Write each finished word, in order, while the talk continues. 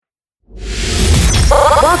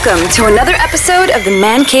Welcome to another episode of the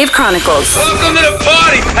Man Cave Chronicles. Welcome to the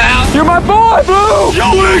party, pal! You're my boy, Blue! Yo,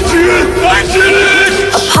 Adrian!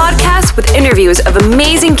 A podcast with interviews of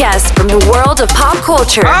amazing guests from the world of pop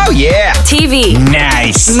culture. Oh, yeah! TV.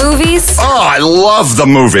 Nice! Movies. Oh, I love the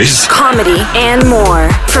movies! Comedy and more.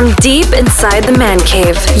 From deep inside the Man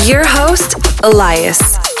Cave, your host,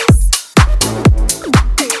 Elias.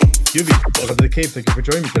 Yuvi, welcome to the cave. Thank you for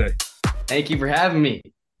joining me today. Thank you for having me.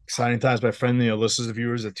 Exciting times, my friend. Listeners and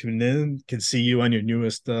viewers that tune in can see you on your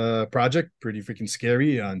newest project, Pretty Freaking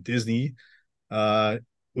Scary, on Disney. We've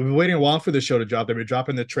been waiting a while for the show to drop. They've been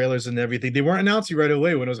dropping the trailers and everything. They weren't announcing right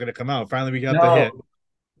away when it was going to come out. Finally, we got the hit.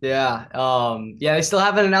 Yeah. They still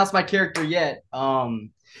haven't announced my character yet.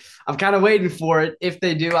 I'm kind of waiting for it. If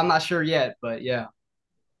they do, I'm not sure yet, but yeah.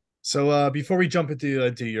 So before we jump into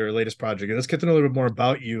your latest project, let's get to know a little bit more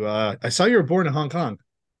about you. I saw you were born in Hong Kong.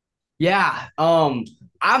 Yeah.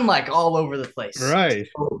 I'm like all over the place. Right.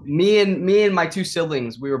 So me and my two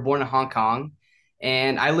siblings, we were born in Hong Kong,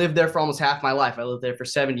 and I lived there for almost half my life. I lived there for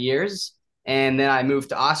 7 years, and then I moved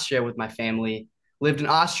to Austria with my family. Lived in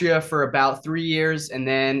Austria for about 3 years, and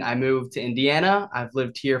then I moved to Indiana. I've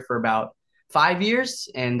lived here for about 5 years,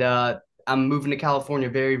 and I'm moving to California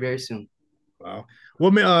very, very soon. Wow.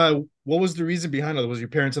 What was the reason behind it? Was your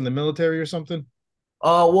parents in the military or something?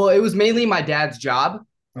 Well, it was mainly my dad's job.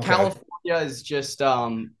 Okay. California is just,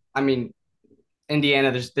 Indiana,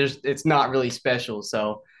 it's not really special.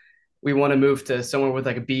 So we want to move to somewhere with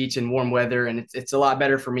like a beach and warm weather, and it's a lot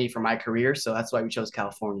better for me for my career. So that's why we chose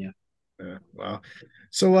California. Yeah, wow.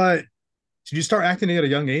 So, did you start acting at a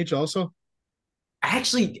young age also?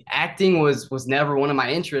 Actually, acting was never one of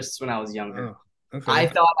my interests when I was younger. Oh, okay. I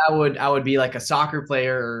thought I would be like a soccer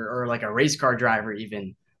player or like a race car driver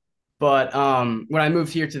even. But when I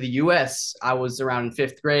moved here to the U.S., I was around in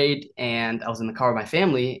 5th grade, and I was in the car with my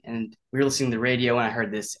family, and we were listening to the radio, and I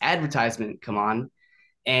heard this advertisement come on,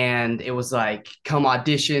 and it was like, come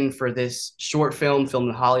audition for this short film filmed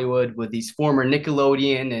in Hollywood with these former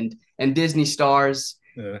Nickelodeon and Disney stars.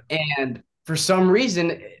 Yeah. And for some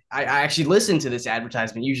reason, I actually listened to this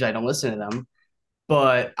advertisement. Usually I don't listen to them,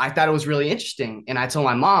 but I thought it was really interesting. And I told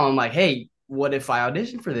my mom, I'm like, hey, what if I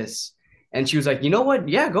audition for this? And she was like, you know what?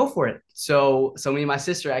 Yeah, go for it. So me and my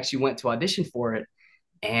sister actually went to audition for it,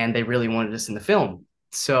 and they really wanted us in the film.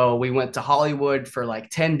 So we went to Hollywood for like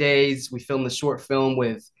 10 days. We filmed the short film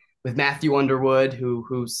with Matthew Underwood,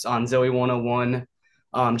 who's on Zoe 101,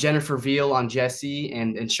 Jennifer Veal on Jessie,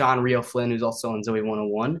 and Sean Rio Flynn, who's also on Zoe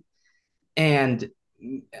 101. And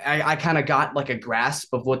I kind of got like a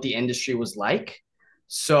grasp of what the industry was like.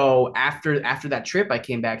 So after that trip, I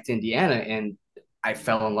came back to Indiana, and I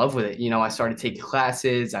fell in love with it. I started taking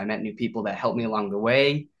classes. I met new people that helped me along the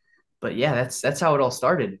way. But yeah, that's how it all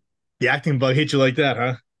started. The acting bug hit you like that,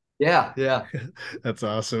 huh? Yeah. That's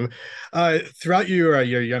awesome. Throughout your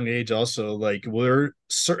young age also, like, were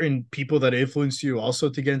certain people that influenced you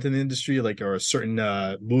also to get into the industry, like, or certain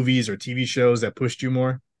movies or TV shows that pushed you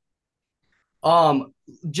more?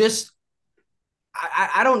 Just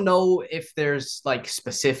I don't know if there's like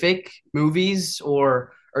specific movies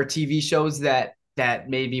or TV shows that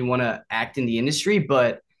made me want to act in the industry,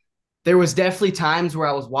 but there was definitely times where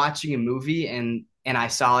I was watching a movie and I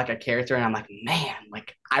saw like a character and I'm like, man,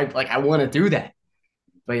 I want to do that.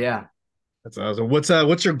 But yeah. That's awesome. What's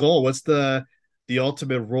your goal? What's the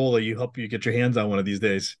ultimate role that you hope you get your hands on one of these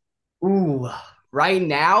days? Ooh, right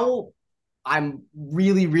now I'm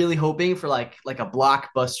really, really hoping for like a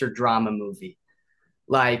blockbuster drama movie.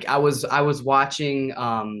 Like I was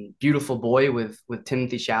watching Beautiful Boy with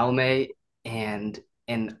Timothée Chalamet, and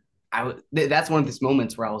that's one of those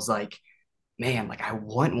moments where I was like, man, like I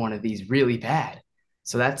want one of these really bad.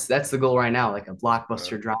 So that's the goal right now, like a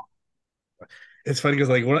blockbuster drama. It's funny because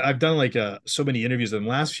like I've done like so many interviews, and the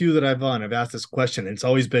last few that I've done, I've asked this question, and it's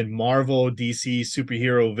always been Marvel, DC,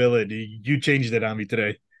 superhero, villain. You changed it on me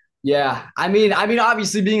today. Yeah, I mean,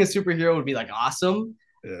 obviously being a superhero would be like awesome,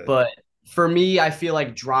 but for me, I feel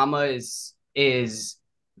like drama is the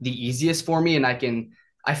easiest for me, and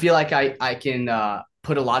I feel like I can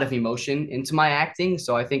put a lot of emotion into my acting,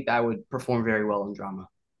 so I think that I would perform very well in drama.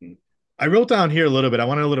 I wrote down here a little bit. I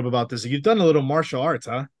want to know a little bit about this. You've done a little martial arts,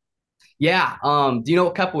 huh? Yeah. Do you know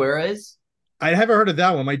what capoeira is? I haven't heard of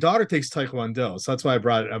that one. My daughter takes Taekwondo, so that's why I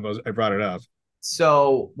brought it up.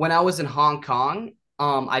 So when I was in Hong Kong,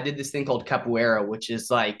 I did this thing called capoeira, which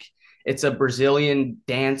is like it's a Brazilian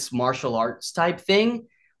dance martial arts type thing.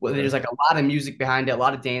 Where there's like a lot of music behind it, a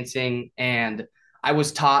lot of dancing, and I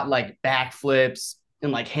was taught like backflips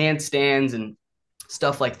and like handstands and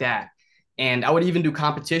stuff like that. And I would even do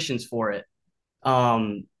competitions for it.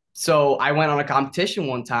 So I went on a competition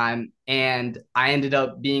one time and I ended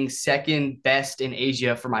up being second best in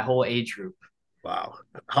Asia for my whole age group. Wow.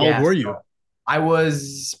 How old Yeah, were so you? I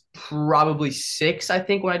was probably 6, I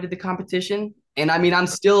think, when I did the competition. And I mean, I'm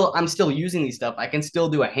still using these stuff. I can still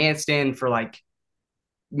do a handstand for like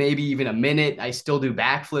maybe even a minute. I still do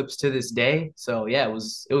backflips to this day. So yeah, it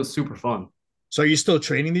was super fun. So are you still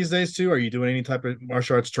training these days too? Are you doing any type of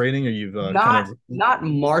martial arts training, or you've kind Not of? not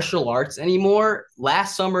martial arts anymore.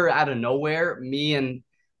 Last summer, out of nowhere, me and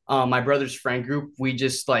my brother's friend group, we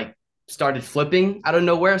just like started flipping out of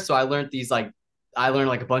nowhere. So I learned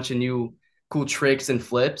like a bunch of new cool tricks and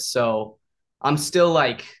flips. So I'm still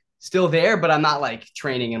there, but I'm not like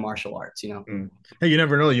training in martial arts, you know. Mm. Hey, you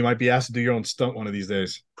never know. You might be asked to do your own stunt one of these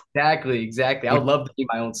days. Exactly, exactly. I Like, would love to be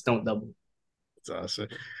my own stunt double. it's awesome.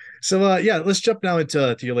 So yeah, let's jump now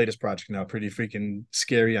into to your latest project now. Pretty freaking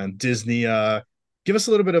scary on Disney. Give us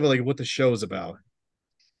a little bit of like what the show is about.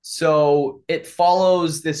 So it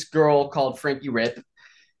follows this girl called Frankie Rip.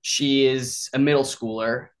 She is a middle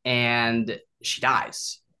schooler and she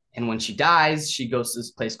dies. And when she dies, she goes to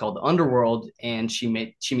this place called the Underworld and she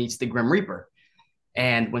meets the Grim Reaper.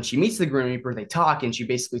 And when she meets the Grim Reaper, they talk, and she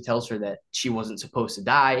basically tells her that she wasn't supposed to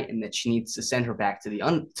die and that she needs to send her back to the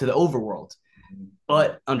overworld,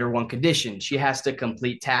 but under one condition: she has to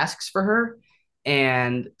complete tasks for her.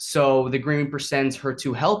 And so the Grim Reaper sends her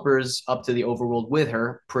two helpers up to the overworld with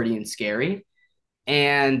her, pretty and scary,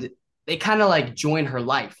 and they kind of like join her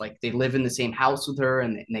life. Like they live in the same house with her,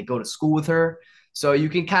 and they go to school with her. So you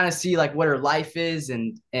can kind of see like what her life is,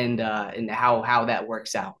 and how that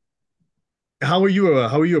works out. How were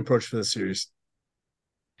you approached for this series?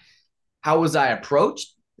 How was I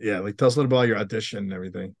approached? Yeah, like tell us a little about your audition and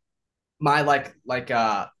everything. My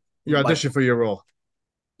Your like audition for your role.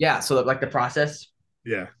 yeah. So like the process.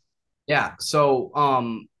 Yeah. Yeah. So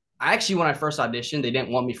I actually, when I first auditioned, they didn't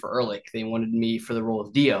want me for Ehrlich. They wanted me for the role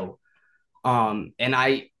of Dio. And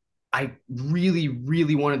I really,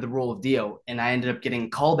 really wanted the role of Dio, and I ended up getting a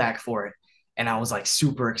callback for it, and I was like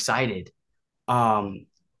super excited. Um,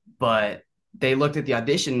 but they looked at the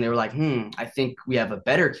audition and they were like, I think we have a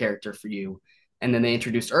better character for you. And then they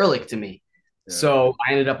introduced Ehrlich to me. Yeah. So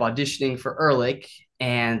I ended up auditioning for Ehrlich,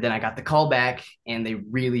 and then I got the call back, and they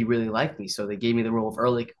really, really liked me. So they gave me the role of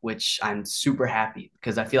Ehrlich, which I'm super happy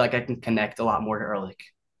because I feel like I can connect a lot more to Ehrlich.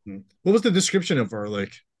 Hmm. What was the description of her?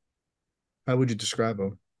 Like, how would you describe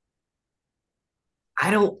him?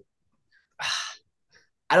 I don't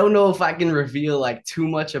I don't know if I can reveal like too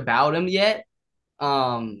much about him yet.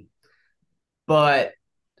 Um, but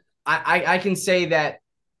I can say that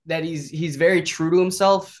he's very true to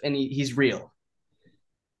himself, and he's real.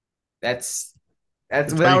 That's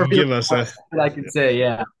that's That's all without you can revealing give us. much that I can say.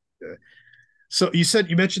 Yeah. Yeah. So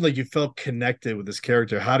you mentioned like you felt connected with this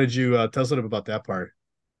character. How did you tell us a little bit about that part?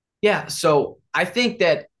 Yeah, so I think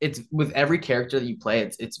that it's with every character that you play,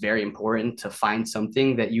 it's very important to find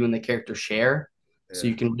something that you and the character share, so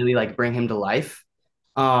Yeah. you can really like bring him to life.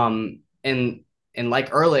 And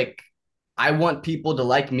like Ehrlich, I want people to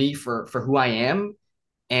like me for who I am,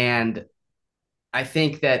 and I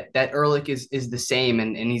think that Ehrlich is the same,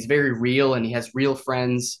 and he's very real, and he has real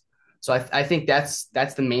friends. So I think that's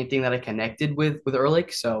the main thing that I connected with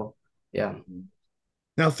Ehrlich. So yeah.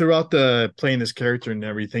 Now, throughout the playing this character and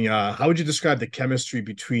everything, how would you describe the chemistry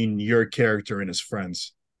between your character and his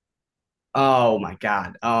friends? Oh my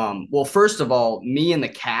God. Well, first of all, me and the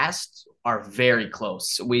cast are very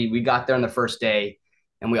close. We got there on the first day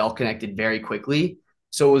and we all connected very quickly.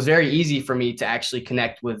 So it was very easy for me to actually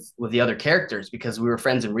connect with the other characters because we were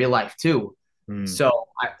friends in real life too. Hmm. So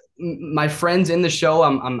my friends in the show,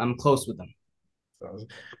 I'm close with them. So,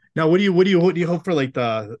 now, what do you hope for like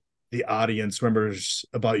the audience members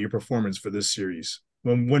about your performance for this series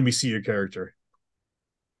when we see your character?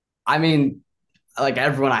 I mean, like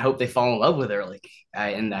everyone, I hope they fall in love with her. Like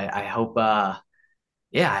I hope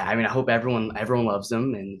yeah, I mean I hope everyone loves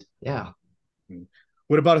them, and yeah. Hmm.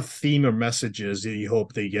 What about a theme or messages that you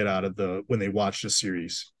hope they get out of the when they watch the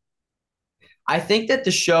series? I think that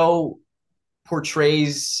the show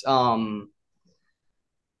portrays I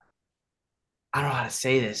don't know how to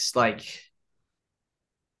say this, like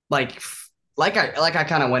like I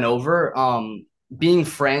kind of went over being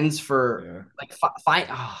friends for Yeah. like find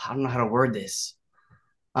oh, I don't know how to word this.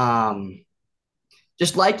 Um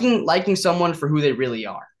just liking someone for who they really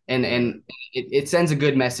are. Yeah. And it sends a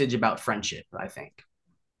good message about friendship, I think.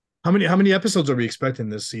 How many episodes are we expecting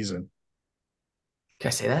this season? Can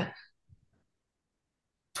I say that?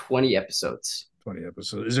 20 episodes. 20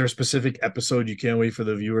 episodes. Is there a specific episode you can't wait for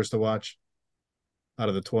the viewers to watch out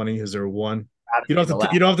of the 20? Is there one? You don't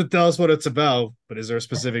have to tell us what it's about, but is there a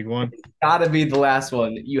specific one? Gotta be the last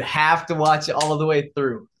one. You have to watch it all the way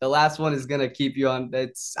through. The last one is gonna keep you on.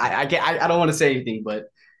 I don't want to say anything, but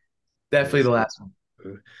definitely the last one.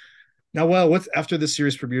 Now, well, what's after the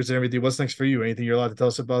series premieres and everything? What's next for you? Anything you're allowed to tell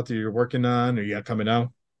us about that you're working on or you got coming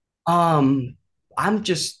out? I'm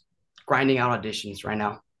just grinding out auditions right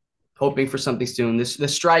now, hoping for something soon. The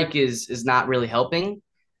strike is not really helping.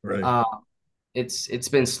 Right. It's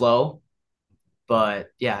been slow, but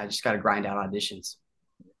yeah, I just got to grind out auditions.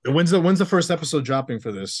 And when's the first episode dropping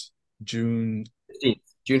for this? June 15th.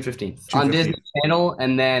 June 15th on Disney Channel,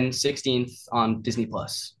 and then 16th on Disney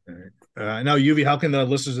Plus. All right. Now, Yuvi, how can the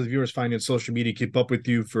listeners and viewers find you on social media, keep up with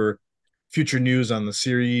you for future news on the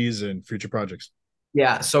series and future projects?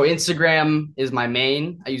 Yeah, so Instagram is my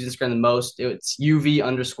main. I use Instagram the most. It's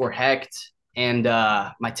UV_Hecht, and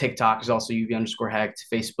my TikTok is also UV_Hecht.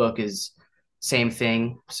 Facebook is same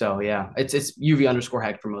thing. So yeah, it's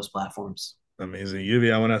UV_Hecht for most platforms. Amazing,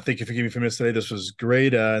 Yuvi. I want to thank you for giving me a few minutes today. This was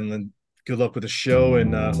great, and then good luck with the show,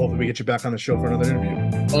 and hopefully we get you back on the show for another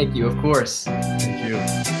interview. Thank you, of course. Thank you.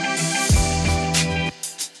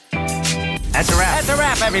 That's a wrap. That's a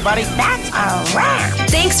wrap, everybody. That's a wrap.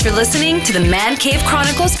 Thanks for listening to the Man Cave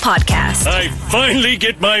Chronicles podcast. I finally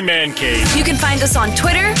get my man cave. You can find us on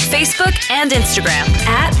Twitter, Facebook, and Instagram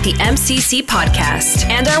at the MCC Podcast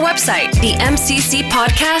and our website,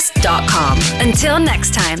 themccpodcast.com. Until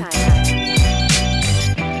next time.